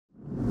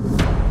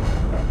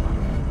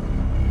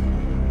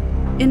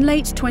In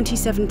late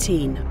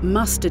 2017,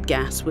 mustard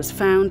gas was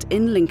found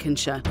in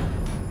Lincolnshire.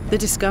 The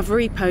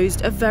discovery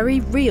posed a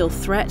very real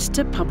threat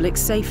to public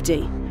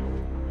safety.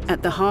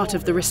 At the heart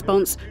of the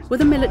response were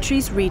the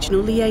military's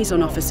regional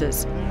liaison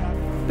officers.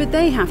 But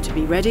they have to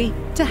be ready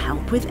to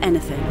help with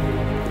anything.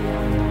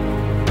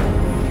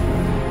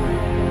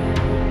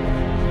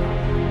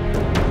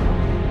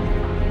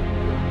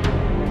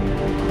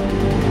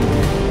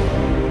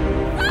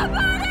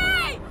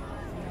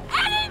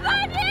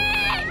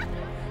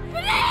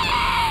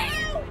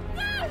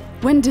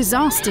 When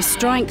disaster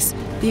strikes,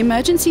 the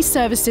emergency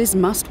services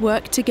must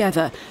work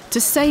together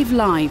to save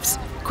lives,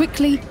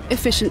 quickly,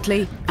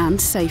 efficiently and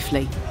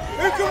safely.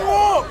 Who can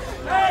walk?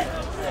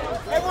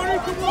 Everyone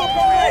who can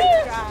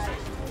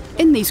walk,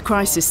 In these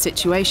crisis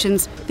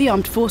situations, the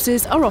armed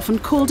forces are often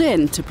called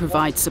in to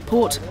provide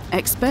support,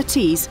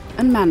 expertise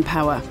and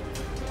manpower.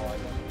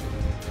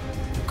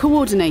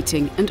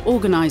 Coordinating and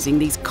organising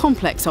these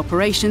complex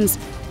operations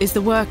is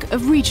the work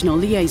of regional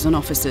liaison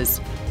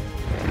officers.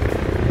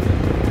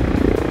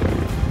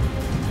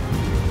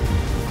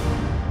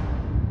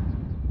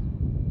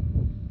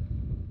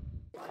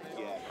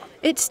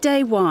 It's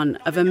day one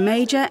of a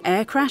major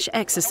air crash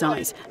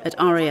exercise at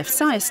RAF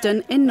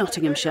Syerston in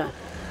Nottinghamshire.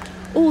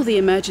 All the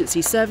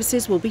emergency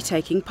services will be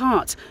taking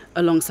part,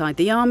 alongside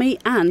the Army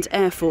and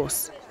Air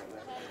Force.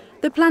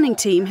 The planning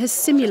team has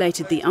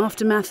simulated the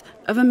aftermath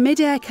of a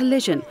mid-air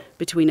collision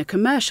between a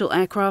commercial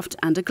aircraft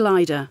and a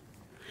glider.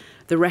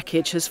 The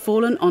wreckage has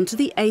fallen onto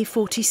the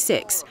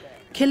A46,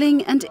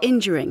 killing and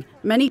injuring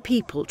many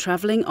people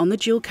travelling on the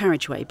dual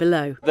carriageway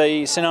below.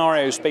 The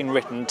scenario's been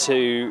written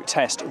to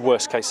test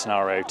worst-case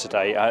scenario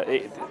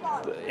today.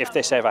 If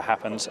this ever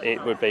happens,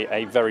 it would be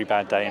a very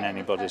bad day in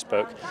anybody's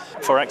book.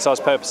 For exercise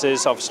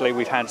purposes, obviously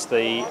we've had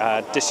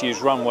the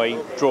disused runway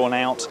drawn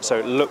out, so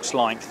it looks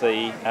like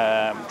the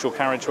dual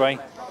carriageway.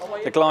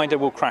 The glider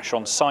will crash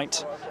on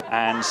site,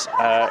 and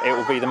it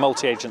will be the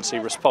multi-agency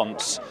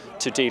response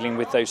to dealing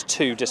with those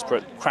two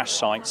disparate crash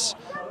sites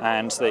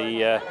and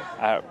the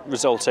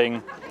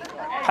resulting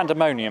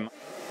pandemonium.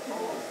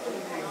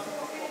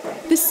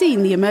 The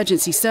scene the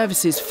emergency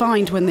services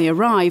find when they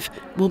arrive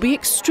will be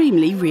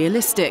extremely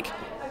realistic.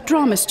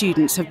 Drama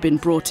students have been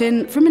brought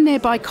in from a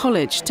nearby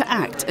college to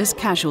act as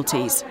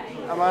casualties.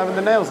 Am I having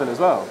the nails in as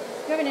well?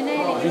 You're having a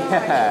nail in?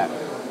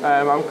 Yeah.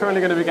 I'm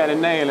currently going to be getting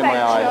a nail in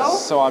my eye,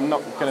 so I'm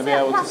not going to be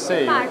able to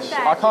see.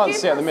 I can't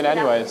see at the minute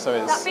anyway, so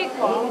it's,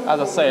 as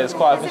I say, it's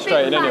quite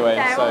frustrating anyway.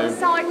 So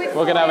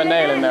we're going to have a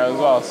nail in there as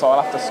well, so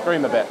I'll have to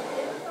scream a bit.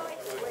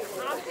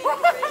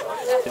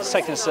 It's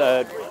taken us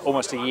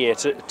almost a year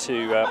to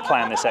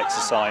plan this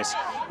exercise.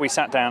 We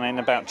sat down in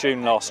about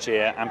June last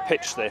year and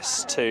pitched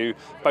this to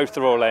both the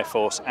Royal Air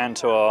Force and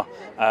to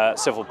our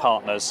civil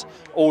partners,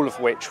 all of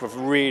which were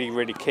really,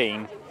 really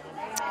keen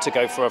to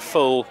go for a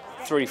full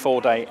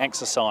 3-4 day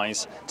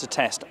exercise to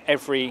test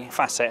every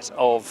facet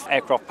of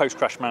aircraft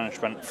post-crash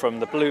management,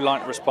 from the blue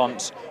light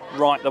response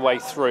right the way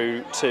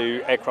through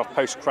to aircraft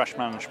post-crash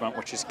management,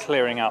 which is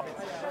clearing up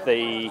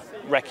the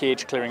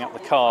wreckage, clearing up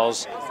the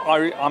cars.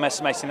 I'm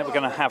estimating that we're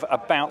going to have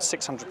about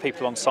 600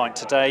 people on site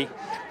today.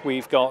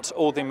 We've got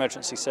all the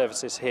emergency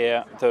services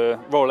here. The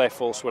Royal Air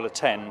Force will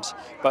attend,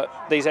 but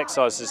these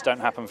exercises don't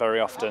happen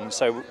very often.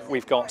 So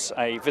we've got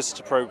a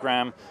visitor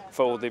programme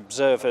for all the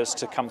observers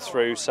to come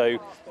through so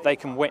they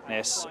can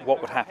witness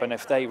what would happen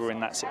if they were in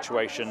that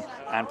situation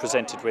and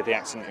presented with the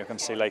accident you're going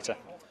to see later.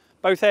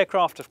 Both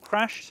aircraft have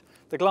crashed.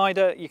 The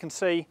glider, you can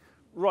see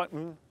right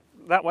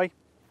that way,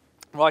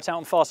 right out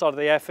on the far side of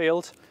the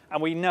airfield,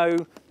 and we know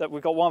that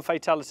we've got one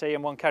fatality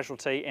and one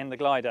casualty in the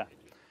glider.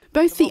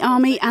 Both the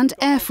Army and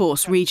Air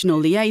Force regional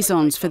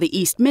liaisons for the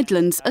East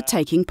Midlands are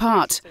taking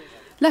part.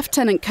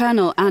 Lieutenant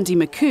Colonel Andy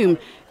McComb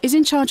is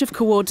in charge of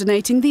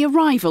coordinating the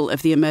arrival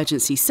of the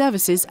emergency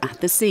services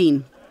at the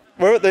scene.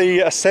 We're at the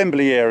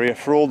assembly area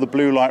for all the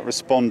blue light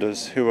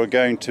responders who are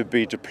going to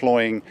be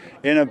deploying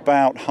in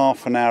about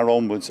half an hour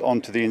onwards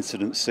onto the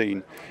incident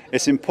scene.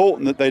 It's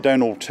important that they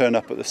don't all turn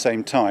up at the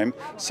same time,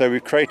 so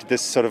we've created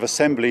this sort of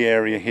assembly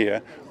area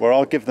here where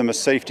I'll give them a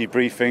safety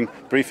briefing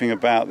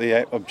about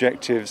the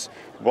objectives,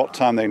 what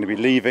time they're going to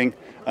be leaving,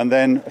 and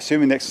then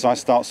assuming the exercise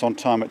starts on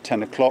time at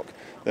 10 o'clock,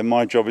 then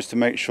my job is to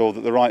make sure that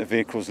the right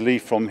vehicles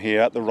leave from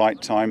here at the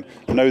right time,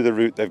 know the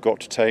route they've got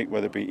to take,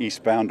 whether it be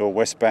eastbound or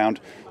westbound,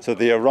 so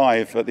they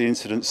arrive at the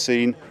incident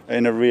scene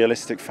in a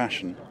realistic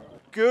fashion.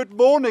 Good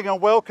morning and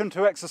welcome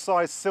to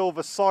Exercise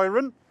Silver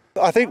Siren.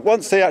 I think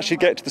once they actually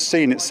get to the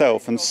scene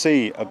itself and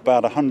see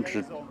about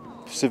 100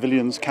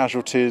 civilians,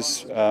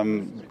 casualties,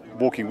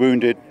 walking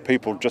wounded,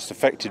 people just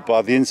affected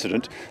by the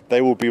incident,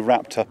 they will be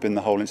wrapped up in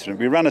the whole incident.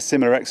 We ran a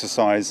similar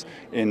exercise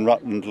in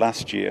Rutland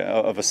last year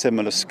of a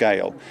similar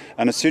scale,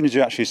 and as soon as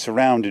you're actually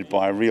surrounded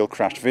by real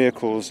crashed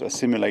vehicles, a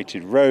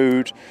simulated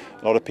road,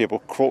 a lot of people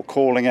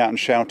calling out and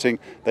shouting,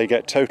 they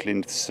get totally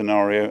into the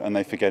scenario and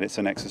they forget it's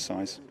an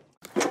exercise.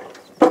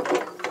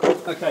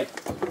 Okay,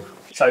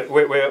 so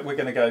we're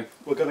going to go.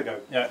 We're going to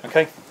go. Yeah,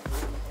 okay.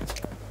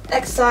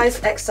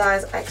 Exercise,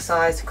 exercise,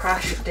 exercise,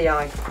 crash, DI.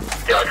 DI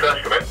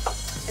crash, come in.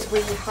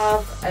 we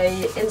have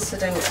an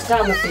incident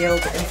down the field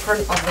in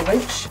front of the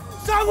winch.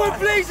 Someone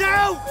please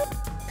help!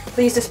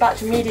 Please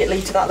dispatch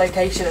immediately to that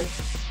location.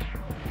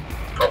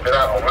 Copy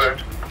that, en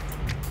route.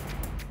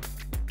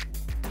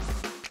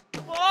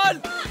 Come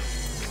on!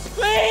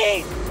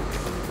 Please!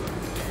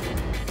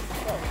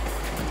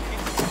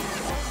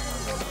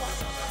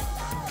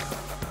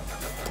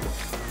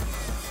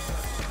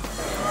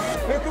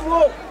 Who can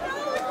walk?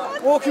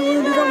 Walking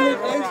wounded on me,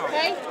 please.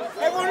 Okay.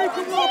 Everyone who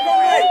can walk on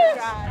me!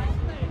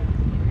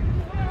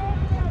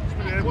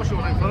 What's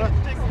your name, fella?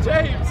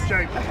 James!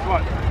 James,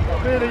 right.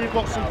 Clearly you've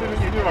got something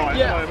in your eye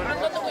Yeah. at the moment.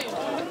 I've got the wheel.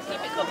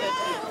 Keep it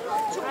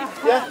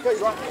covered. Yeah, got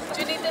you right.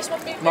 Do you need this one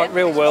moving? Like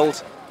real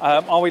world,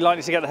 are we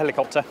likely to get the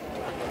helicopter?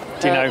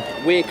 Do you know?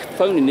 We're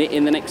phoning it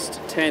in the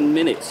next 10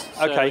 minutes.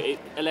 Okay.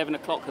 So 11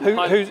 o'clock.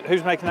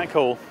 Who's making that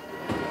call?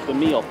 The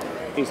MEOP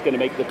is going to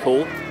make the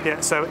call. Yeah,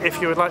 so if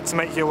you would like to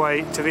make your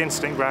way to the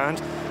incident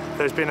ground,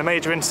 there's been a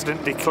major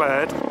incident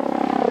declared.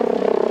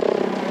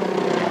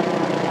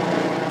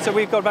 So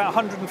we've got about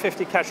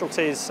 150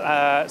 casualties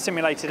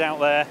simulated out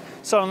there.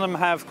 Some of them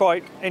have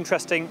quite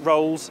interesting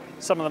roles.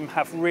 Some of them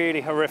have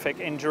really horrific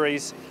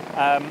injuries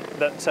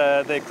that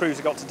the crews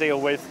have got to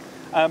deal with.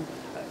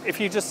 If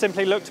you just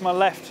simply look to my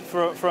left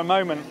for a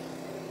moment,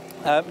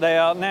 they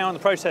are now in the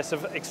process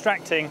of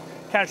extracting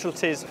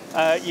casualties.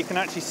 You can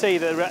actually see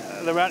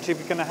that they're actually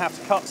going to have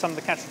to cut some of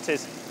the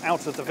casualties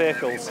out of the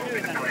vehicles.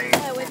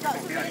 We've got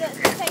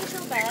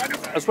facial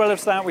beds. As well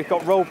as that, we've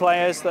got role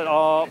players that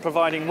are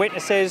providing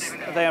witnesses,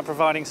 they are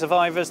providing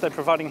survivors, they're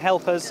providing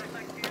helpers.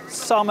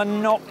 Some are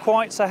not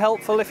quite so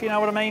helpful, if you know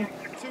what I mean.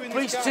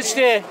 Please to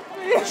steer.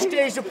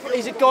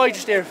 He's a guide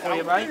steer for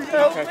you, mate.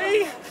 Help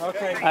me.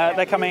 Okay.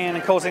 They're coming in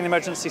and causing the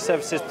emergency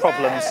services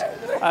problems.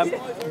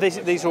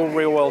 These are all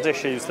real-world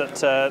issues that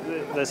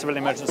the civil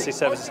emergency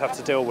services have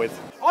to deal with.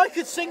 I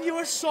could sing you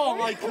a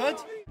song, I could.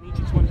 I need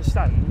you to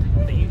understand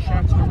that you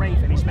shouting a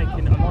raven is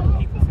making a lot of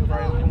people feel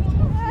very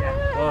uncomfortable.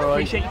 Yeah. All right.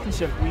 Appreciate your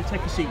concern. Will you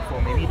take a seat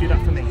for me? Will you do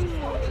that for me?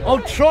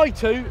 I'll try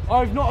to.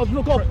 I've not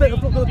got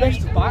the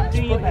best of backs.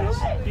 Do your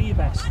best. Do your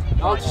best.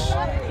 I'll just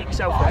keep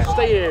yourself there.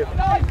 stay here.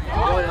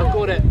 Right, I've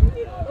got it.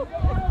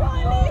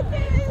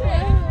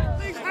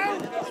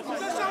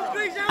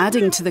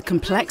 Adding to the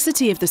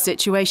complexity of the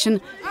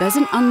situation, there's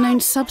an unknown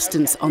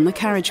substance on the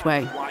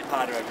carriageway.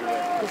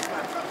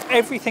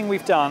 Everything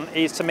we've done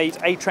is to meet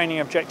a training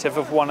objective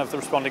of one of the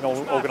responding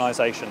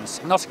organisations.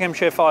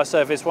 Nottinghamshire Fire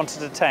Service wanted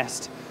to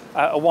test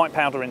a white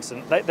powder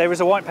incident. There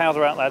is a white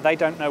powder out there, they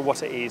don't know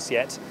what it is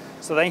yet,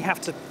 so they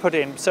have to put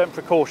in certain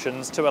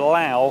precautions to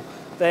allow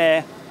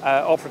their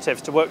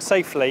operatives to work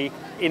safely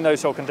in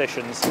those sort of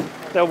conditions.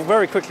 They'll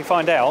very quickly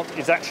find out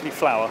it's actually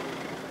flour,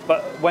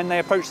 but when they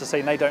approach the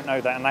scene they don't know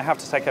that and they have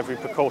to take every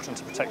precaution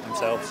to protect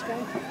themselves.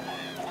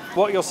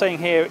 What you're seeing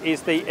here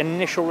is the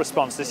initial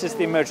response. This is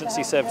the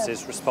emergency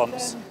services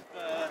response.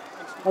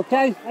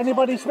 Okay,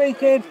 anybody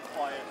speaking?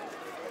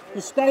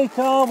 Just stay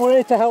calm, we're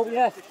here to help you.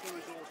 A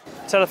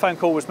telephone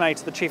call was made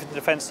to the Chief of the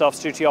Defence Staff's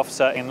duty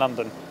officer in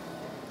London.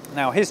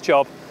 Now his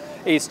job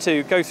is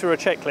to go through a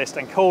checklist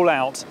and call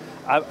out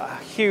a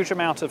huge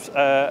amount of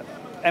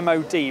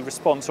MOD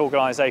response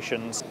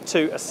organisations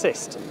to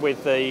assist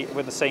with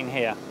the scene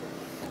here.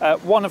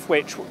 One of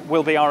which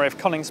will be RAF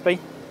Coningsby.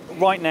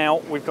 Right now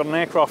we've got an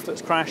aircraft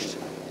that's crashed.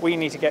 We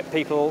need to get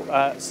people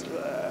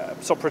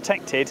sort of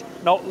protected,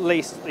 not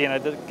least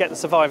get the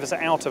survivors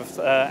out of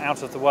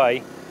the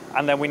way,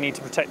 and then we need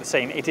to protect the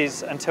scene. It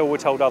is, until we're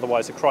told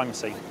otherwise, a crime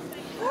scene.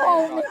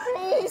 Help me,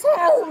 please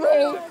help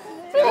me.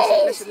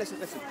 Please. Listen.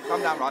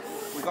 Calm down, right?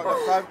 We've got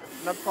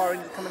another fire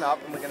engine coming up,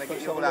 and we're going to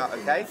get you all out,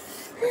 okay?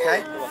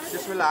 Okay?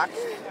 Just relax.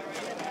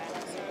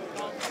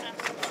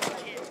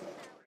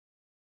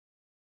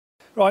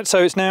 Right,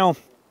 so it's now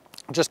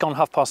just gone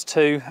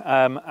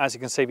 2:30. As you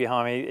can see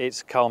behind me,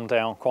 it's calmed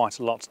down quite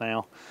a lot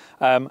now.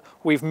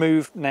 We've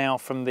moved now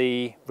from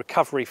the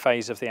recovery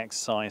phase of the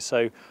exercise,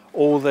 so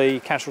all the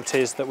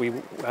casualties that we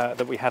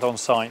had on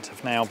site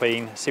have now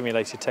been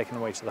simulated, taken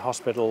away to the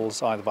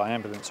hospitals, either by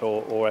ambulance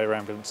or air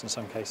ambulance in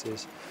some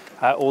cases.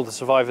 All the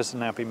survivors have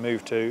now been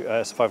moved to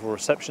a survival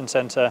reception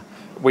centre.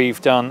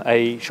 We've done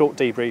a short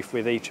debrief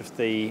with each of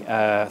the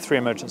 3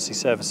 emergency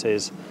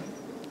services,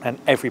 and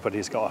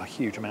everybody's got a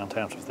huge amount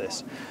out of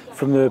this.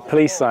 From the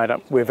police side,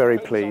 we're very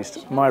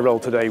pleased. My role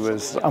today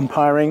was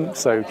umpiring,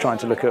 so trying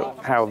to look at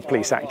how the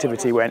police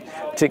activity went,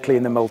 particularly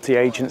in the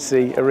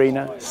multi-agency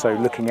arena, so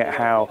looking at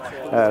how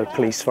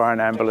police, fire and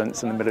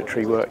ambulance and the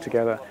military work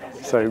together.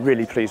 So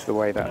really pleased with the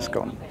way that's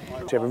gone.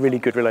 We have a really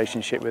good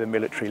relationship with the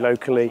military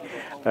locally.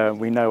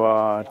 We know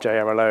our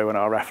JRLO and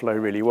our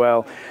RAFLO really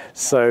well.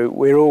 So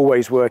we're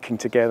always working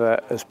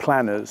together as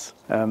planners.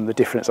 The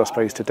difference, I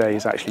suppose, today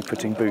is actually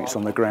putting boots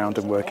on the ground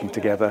and working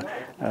together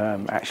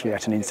actually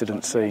at an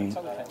incident scene.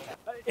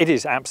 It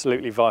is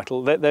absolutely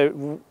vital.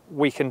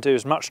 We can do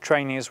as much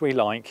training as we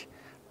like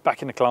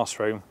back in the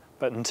classroom,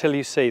 but until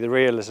you see the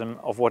realism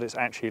of what it's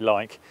actually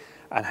like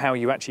and how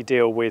you actually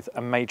deal with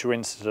a major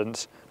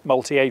incident,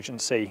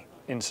 multi-agency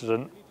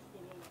incident,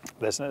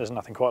 there's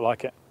nothing quite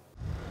like it.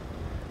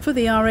 For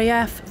the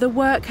RAF, the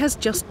work has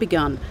just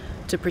begun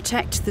to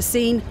protect the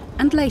scene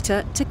and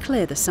later to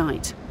clear the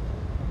site.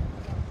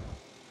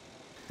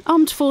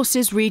 Armed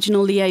Forces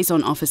regional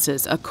liaison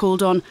officers are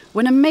called on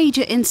when a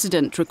major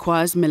incident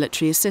requires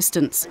military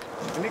assistance.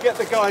 Can you get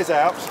the guys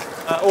out,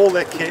 all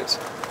their kit,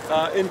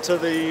 into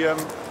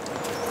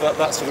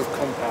that sort of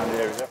compound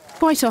area?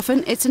 Quite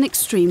often it's an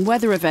extreme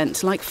weather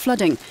event like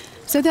flooding,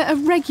 so there are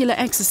regular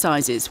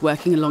exercises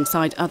working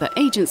alongside other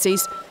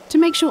agencies to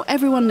make sure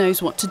everyone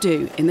knows what to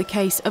do in the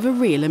case of a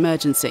real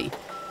emergency.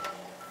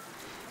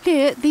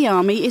 Here the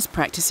Army is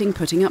practising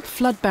putting up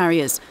flood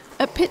barriers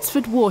at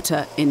Pitsford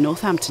Water in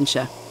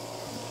Northamptonshire.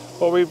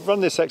 Well, we've run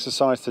this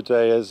exercise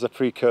today as a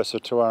precursor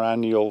to our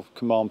annual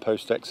command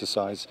post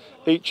exercise.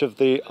 Each of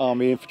the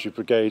Army Infantry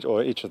Brigade,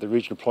 or each of the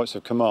regional points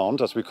of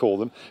command, as we call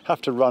them,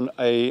 have to run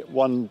a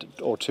 1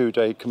 or 2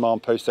 day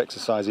command post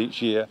exercise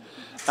each year,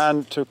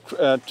 and to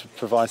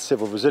provide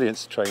civil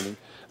resilience training.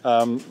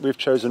 We've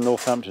chosen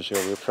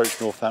Northamptonshire. We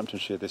approached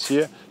Northamptonshire this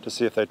year to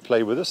see if they'd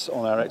play with us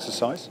on our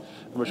exercise,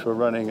 which we're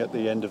running at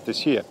the end of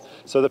this year.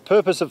 So the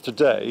purpose of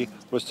today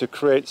was to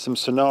create some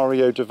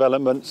scenario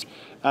developments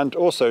and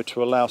also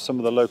to allow some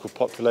of the local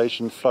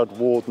population, flood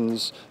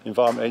wardens,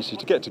 environment agency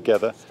to get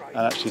together and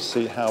actually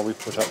see how we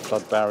put up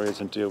flood barriers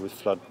and deal with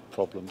flood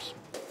problems.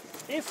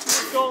 If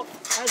we've got,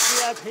 as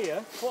we have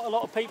here, quite a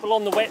lot of people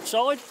on the wet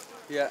side,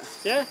 yeah,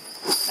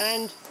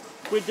 and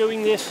we're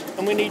doing this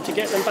and we need to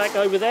get them back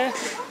over there,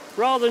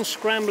 rather than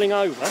scrambling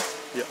over,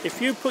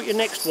 if you put your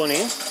next one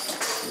in,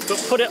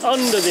 but put it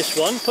under this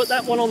one, put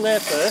that one on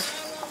there first.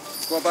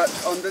 What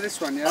about under this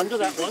one, yeah? Under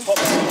that one.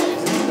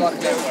 Like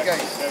there we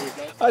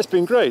go. It's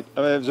been great.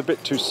 I mean, it was a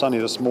bit too sunny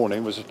this morning.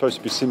 It was supposed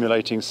to be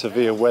simulating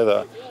severe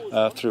weather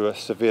through a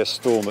severe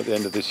storm at the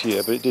end of this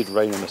year, but it did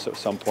rain on us at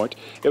some point.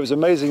 It was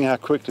amazing how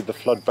quickly the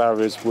flood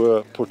barriers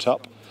were put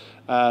up.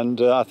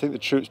 And I think the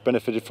troops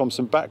benefited from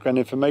some background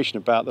information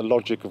about the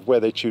logic of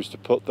where they choose to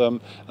put them,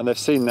 and they've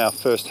seen now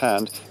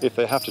firsthand, if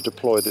they have to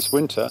deploy this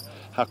winter,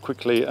 how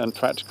quickly and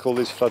practical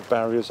these flood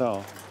barriers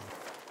are.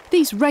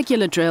 These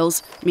regular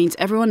drills means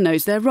everyone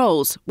knows their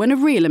roles when a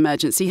real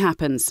emergency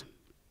happens.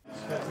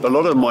 A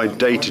lot of my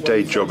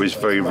day-to-day job is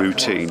very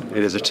routine.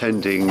 It is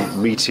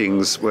attending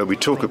meetings where we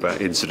talk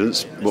about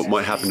incidents, what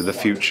might happen in the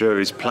future,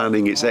 it's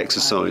planning, it's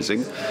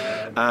exercising.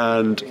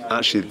 And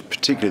actually,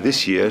 particularly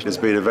this year, has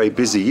been a very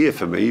busy year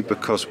for me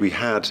because we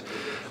had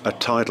a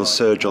tidal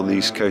surge on the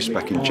East Coast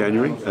back in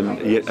January,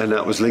 and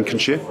that was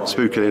Lincolnshire,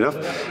 spookily enough.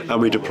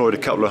 And we deployed a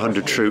couple of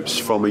hundred troops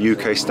from a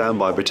UK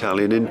standby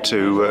battalion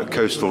into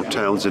coastal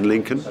towns in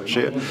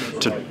Lincolnshire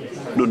to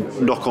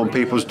knock on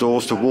people's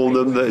doors to warn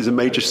them that there's a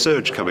major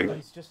surge coming.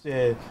 It's just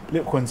a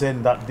little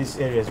concern that this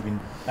area has been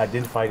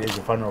identified as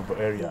a vulnerable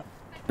area.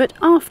 But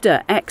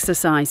after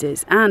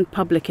exercises and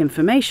public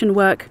information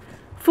work,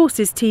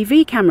 Forces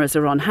TV cameras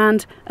are on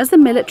hand as the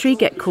military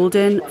get called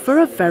in for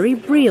a very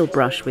real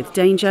brush with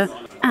danger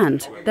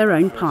and their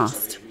own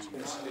past.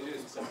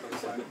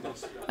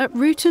 At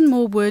Ruton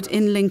Moor Wood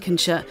in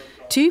Lincolnshire,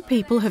 2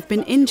 people have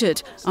been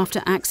injured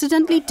after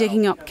accidentally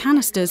digging up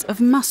canisters of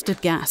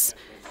mustard gas.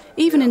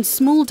 Even in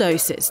small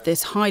doses,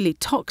 this highly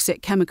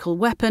toxic chemical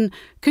weapon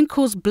can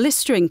cause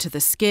blistering to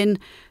the skin,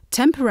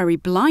 temporary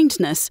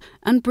blindness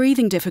and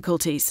breathing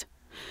difficulties.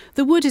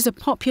 The wood is a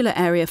popular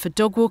area for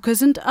dog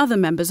walkers and other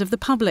members of the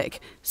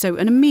public, so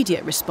an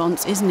immediate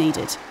response is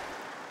needed.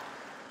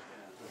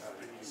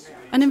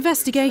 An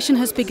investigation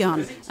has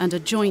begun and a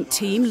joint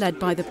team led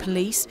by the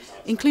police,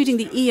 including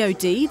the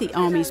EOD, the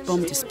Army's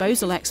bomb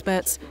disposal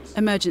experts,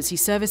 emergency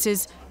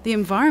services, the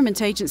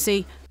Environment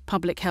Agency,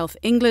 Public Health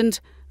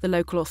England, the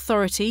local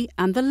authority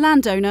and the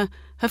landowner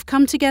have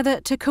come together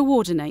to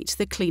coordinate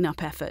the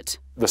clean-up effort.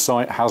 The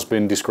site has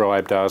been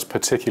described as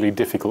particularly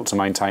difficult to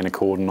maintain a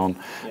cordon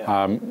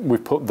on.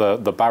 We've put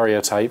the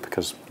barrier tape,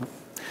 because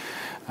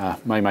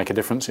may make a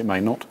difference, it may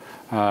not,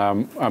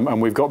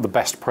 and we've got the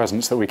best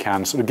presence that we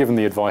can, sort of given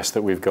the advice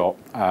that we've got.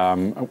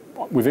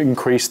 We've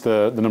increased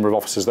the number of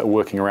officers that are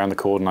working around the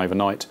cordon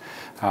overnight.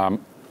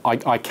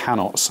 I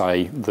cannot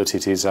say that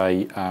it is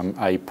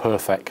a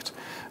perfect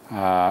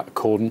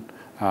cordon.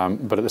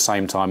 But at the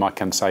same time, I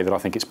can say that I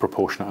think it's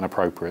proportionate and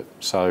appropriate.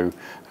 So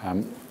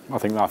I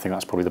think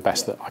that's probably the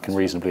best that I can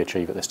reasonably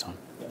achieve at this time.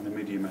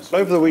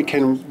 Over the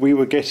weekend, we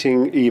were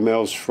getting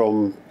emails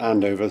from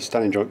Andover, the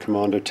Standing Joint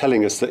Commander,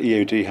 telling us that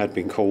EOD had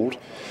been called.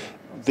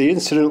 The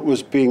incident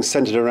was being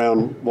centred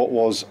around what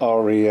was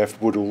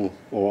RAF Woodall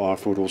or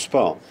RAF Woodall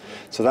Spa.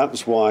 So that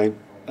was why,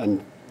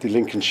 and the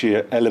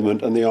Lincolnshire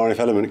element and the RAF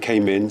element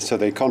came in, so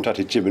they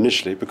contacted Jim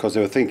initially because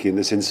they were thinking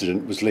this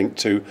incident was linked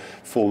to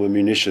former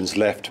munitions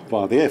left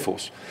by the Air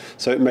Force.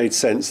 So it made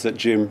sense that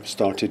Jim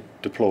started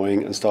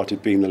deploying and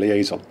started being the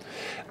liaison.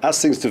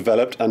 As things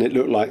developed and it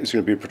looked like it was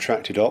going to be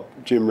protracted up,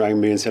 Jim rang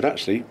me and said,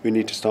 actually, we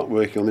need to start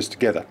working on this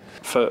together.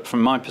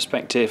 From my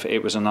perspective,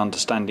 it was an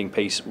understanding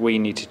piece. We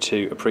needed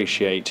to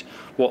appreciate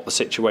what the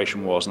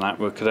situation was, and that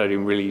could only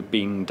really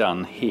been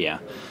done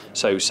here.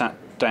 So sat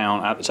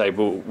down at the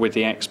table with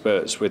the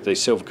experts, with the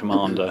Silver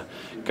Commander,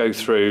 go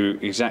through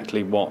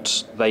exactly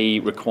what they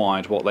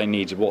required, what they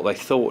needed, what they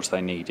thought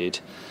they needed,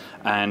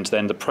 and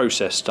then the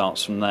process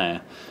starts from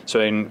there. So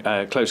in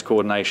close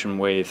coordination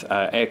with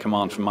Air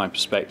Command from my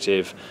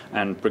perspective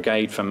and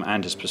Brigade from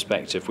Anders'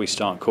 perspective, we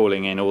start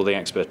calling in all the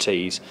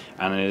expertise,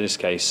 and in this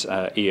case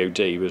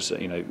EOD was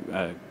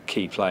a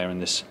key player in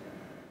this.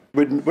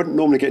 We wouldn't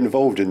normally get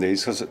involved in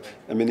these because,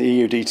 I mean,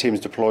 the EOD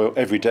teams deploy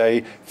every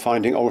day,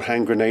 finding old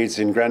hand grenades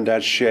in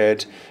Grandad's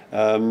shed,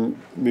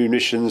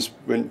 munitions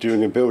when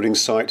doing a building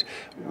site.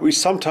 We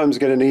sometimes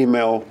get an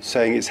email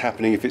saying it's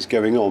happening if it's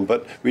going on,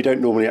 but we don't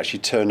normally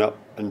actually turn up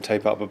and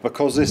tape up. But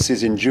because this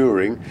is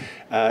enduring,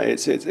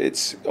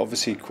 it's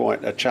obviously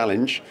quite a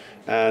challenge,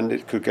 and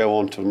it could go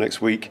on till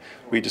next week.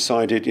 We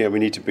decided, we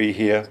need to be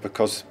here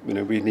because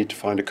we need to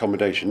find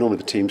accommodation. Normally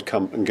the teams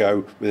come and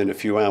go within a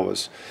few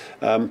hours.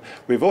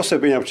 We've also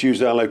been able to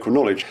use our local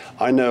knowledge.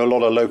 I know a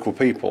lot of local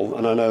people,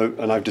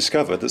 and I've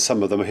discovered that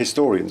some of them are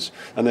historians,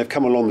 and they've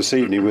come along this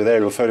evening with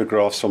aerial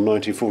photographs from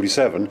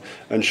 1947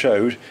 and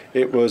showed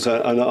it was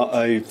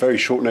a very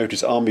short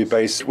notice army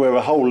base where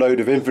a whole load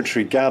of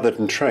infantry gathered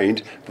and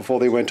trained before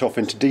they went off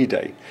into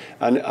D-Day.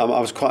 And I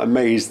was quite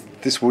amazed.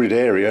 This wooded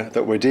area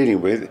that we're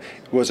dealing with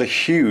was a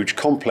huge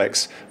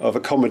complex of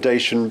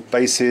accommodation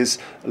bases,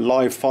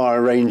 live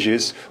fire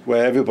ranges,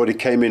 where everybody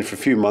came in for a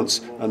few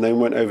months and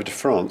then went over to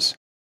France.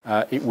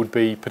 It would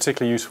be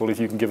particularly useful if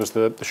you can give us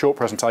the short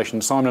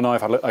presentation. Simon and I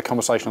have had a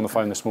conversation on the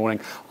phone this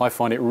morning. I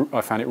found it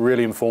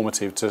really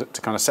informative to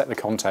kind of set the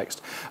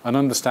context and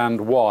understand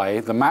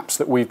why the maps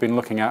that we've been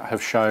looking at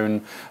have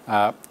shown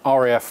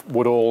RAF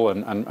Woodall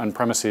and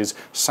premises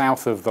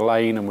south of the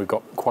lane, and we've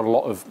got quite a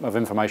lot of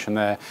information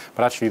there,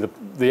 but actually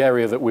the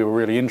area that we were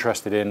really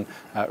interested in,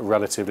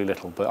 relatively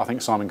little. But I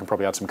think Simon can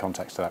probably add some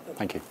context to that.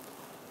 Thank you.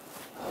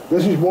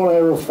 This is one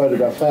aerial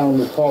photograph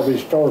found as part of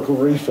historical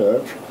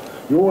research.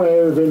 Your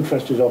area of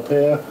interest is up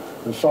here,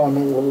 and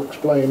Simon will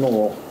explain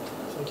more.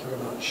 Thank you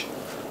very much.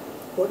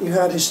 What you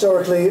had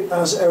historically,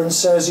 as Erin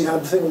says, you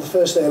had the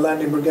 1st Air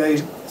Landing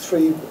Brigade,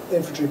 3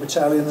 infantry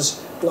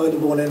battalions,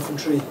 glider-borne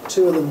infantry,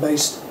 2 of them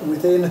based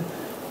within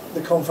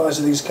the confines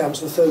of these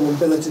camps, the 3rd one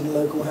billeted in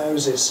local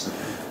houses.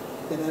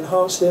 In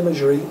enhanced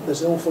imagery,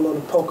 there's an awful lot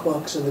of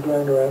pockmarks in the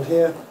ground around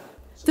here.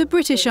 The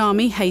British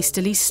Army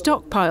hastily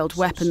stockpiled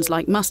weapons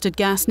like mustard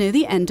gas near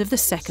the end of the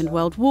Second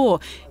World War,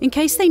 in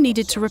case they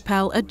needed to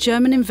repel a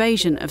German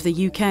invasion of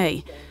the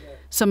UK.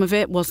 Some of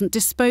it wasn't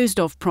disposed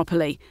of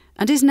properly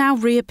and is now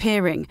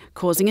reappearing,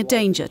 causing a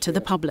danger to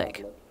the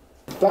public.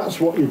 That's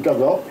what you've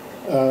dug up.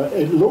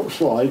 It looks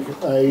like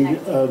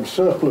a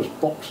surplus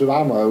box of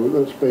ammo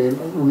that's been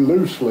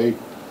loosely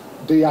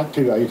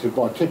deactivated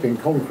by tipping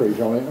concrete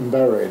on it and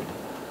buried.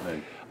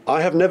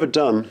 I have never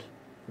done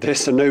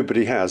this, and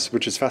nobody has,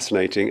 which is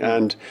fascinating,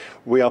 and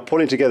we are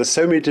putting together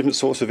so many different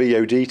sorts of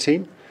EOD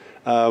team.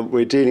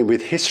 We're dealing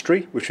with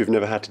history, which we've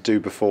never had to do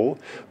before.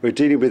 We're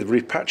dealing with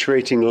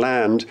repatriating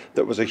land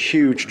that was a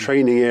huge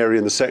training area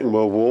in the Second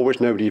World War, which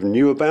nobody even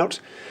knew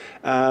about.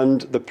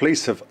 And the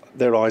police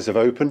their eyes have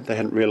opened. They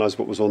hadn't realised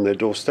what was on their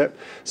doorstep.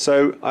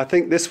 So I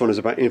think this one is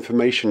about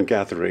information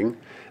gathering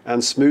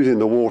and smoothing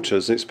the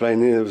waters and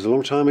explaining it was a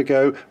long time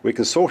ago, we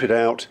can sort it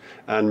out,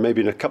 and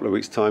maybe in a couple of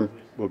weeks' time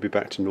we'll be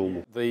back to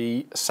normal.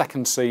 The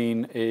second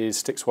scene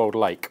is Stixwold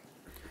Lake.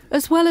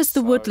 As well as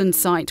the woodland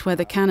site where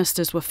the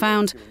canisters were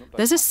found,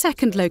 there's a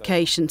second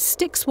location,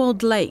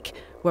 Stixwold Lake,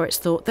 where it's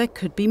thought there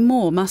could be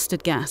more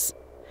mustard gas.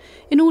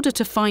 In order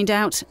to find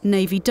out,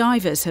 Navy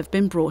divers have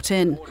been brought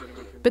in.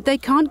 But they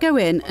can't go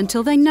in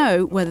until they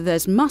know whether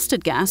there's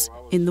mustard gas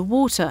in the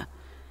water.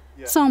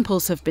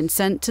 Samples have been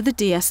sent to the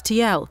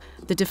DSTL,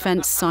 the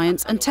Defence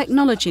Science and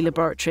Technology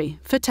Laboratory,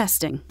 for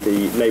testing.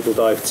 The naval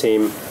dive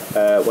team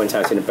went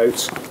out in a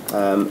boat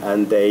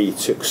and they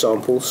took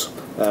samples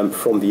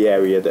from the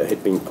area that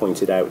had been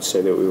pointed out,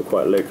 so that we were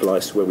quite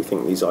localised to where we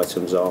think these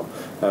items are.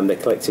 They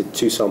collected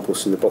 2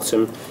 samples from the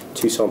bottom,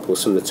 2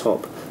 samples from the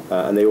top,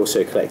 and they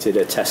also collected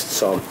a test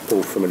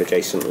sample from an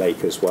adjacent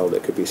lake as well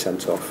that could be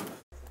sent off.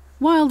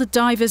 While the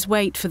divers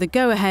wait for the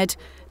go-ahead,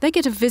 they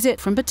get a visit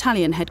from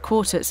battalion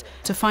headquarters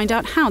to find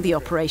out how the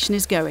operation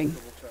is going.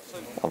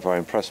 I'm very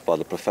impressed by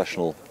the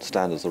professional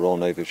standards the Royal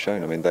Navy have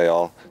shown. I mean, they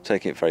are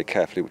taking it very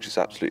carefully, which is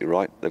absolutely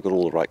right. They've got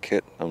all the right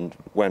kit, and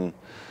when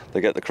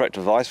they get the correct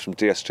advice from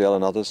DSTL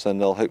and others, then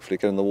they'll hopefully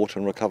get in the water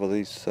and recover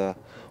these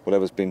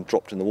whatever's been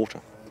dropped in the water.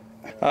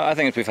 I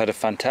think we've had a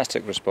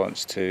fantastic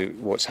response to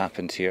what's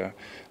happened here.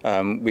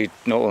 We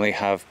not only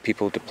have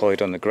people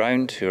deployed on the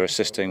ground who are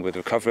assisting with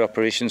recovery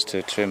operations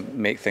to try and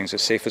make things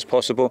as safe as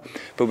possible,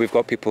 but we've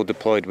got people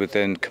deployed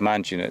within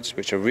command units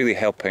which are really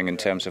helping in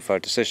terms of our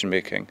decision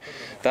making.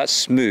 That's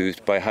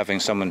smoothed by having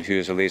someone who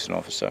is a liaison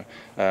officer.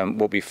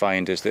 What we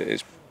find is that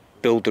it's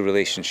build the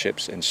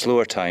relationships in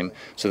slower time,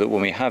 so that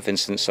when we have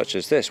incidents such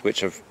as this,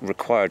 which have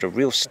required a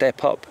real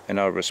step up in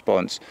our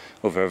response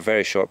over a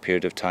very short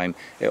period of time,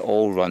 it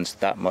all runs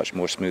that much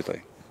more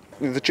smoothly.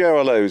 The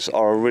JRLOs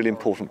are a really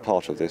important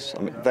part of this.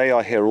 I mean, they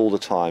are here all the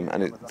time,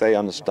 and they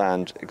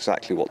understand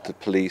exactly what the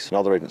police and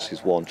other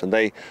agencies want, and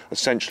they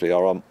essentially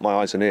are my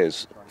eyes and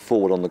ears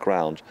forward on the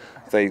ground.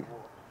 They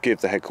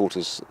give the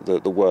headquarters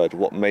the word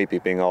what may be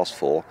being asked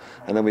for,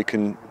 and then we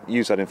can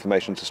use that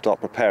information to start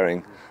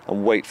preparing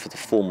and wait for the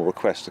formal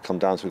request to come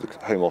down through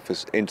the Home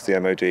Office into the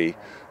MOD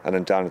and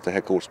then down at the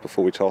headquarters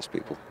before we task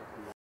people.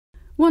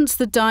 Once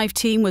the dive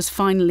team was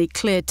finally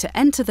cleared to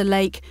enter the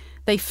lake,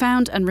 they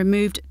found and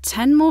removed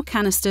 10 more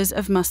canisters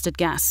of mustard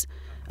gas.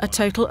 A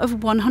total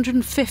of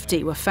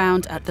 150 were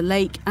found at the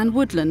lake and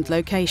woodland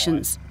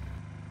locations.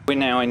 We're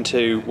now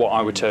into what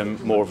I would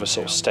term more of a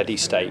sort of steady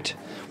state.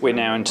 We're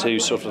now into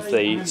sort of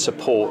the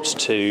support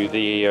to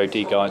the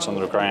EOD guys on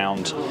the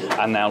ground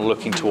and now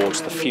looking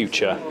towards the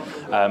future.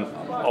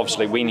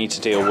 Obviously we need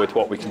to deal with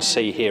what we can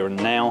see here and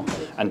now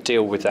and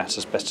deal with that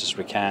as best as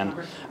we can,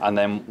 and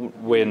then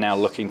we're now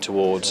looking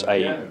towards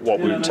what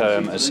we would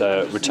term as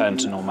a return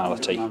to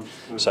normality.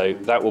 So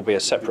that will be a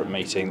separate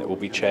meeting that will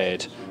be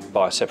chaired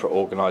by a separate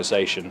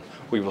organisation.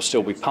 We will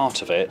still be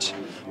part of it,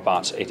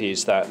 but it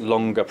is that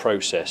longer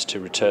process to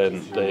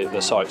return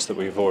the sites that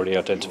we've already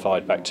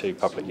identified back to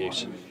public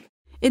use.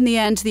 In the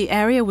end, the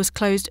area was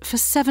closed for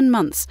 7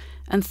 months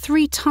and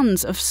 3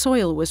 tonnes of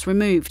soil was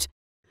removed.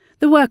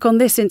 The work on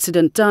this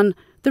incident done,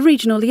 the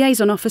regional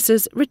liaison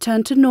officers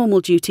returned to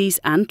normal duties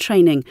and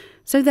training,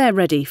 so they're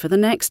ready for the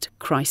next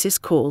crisis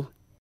call.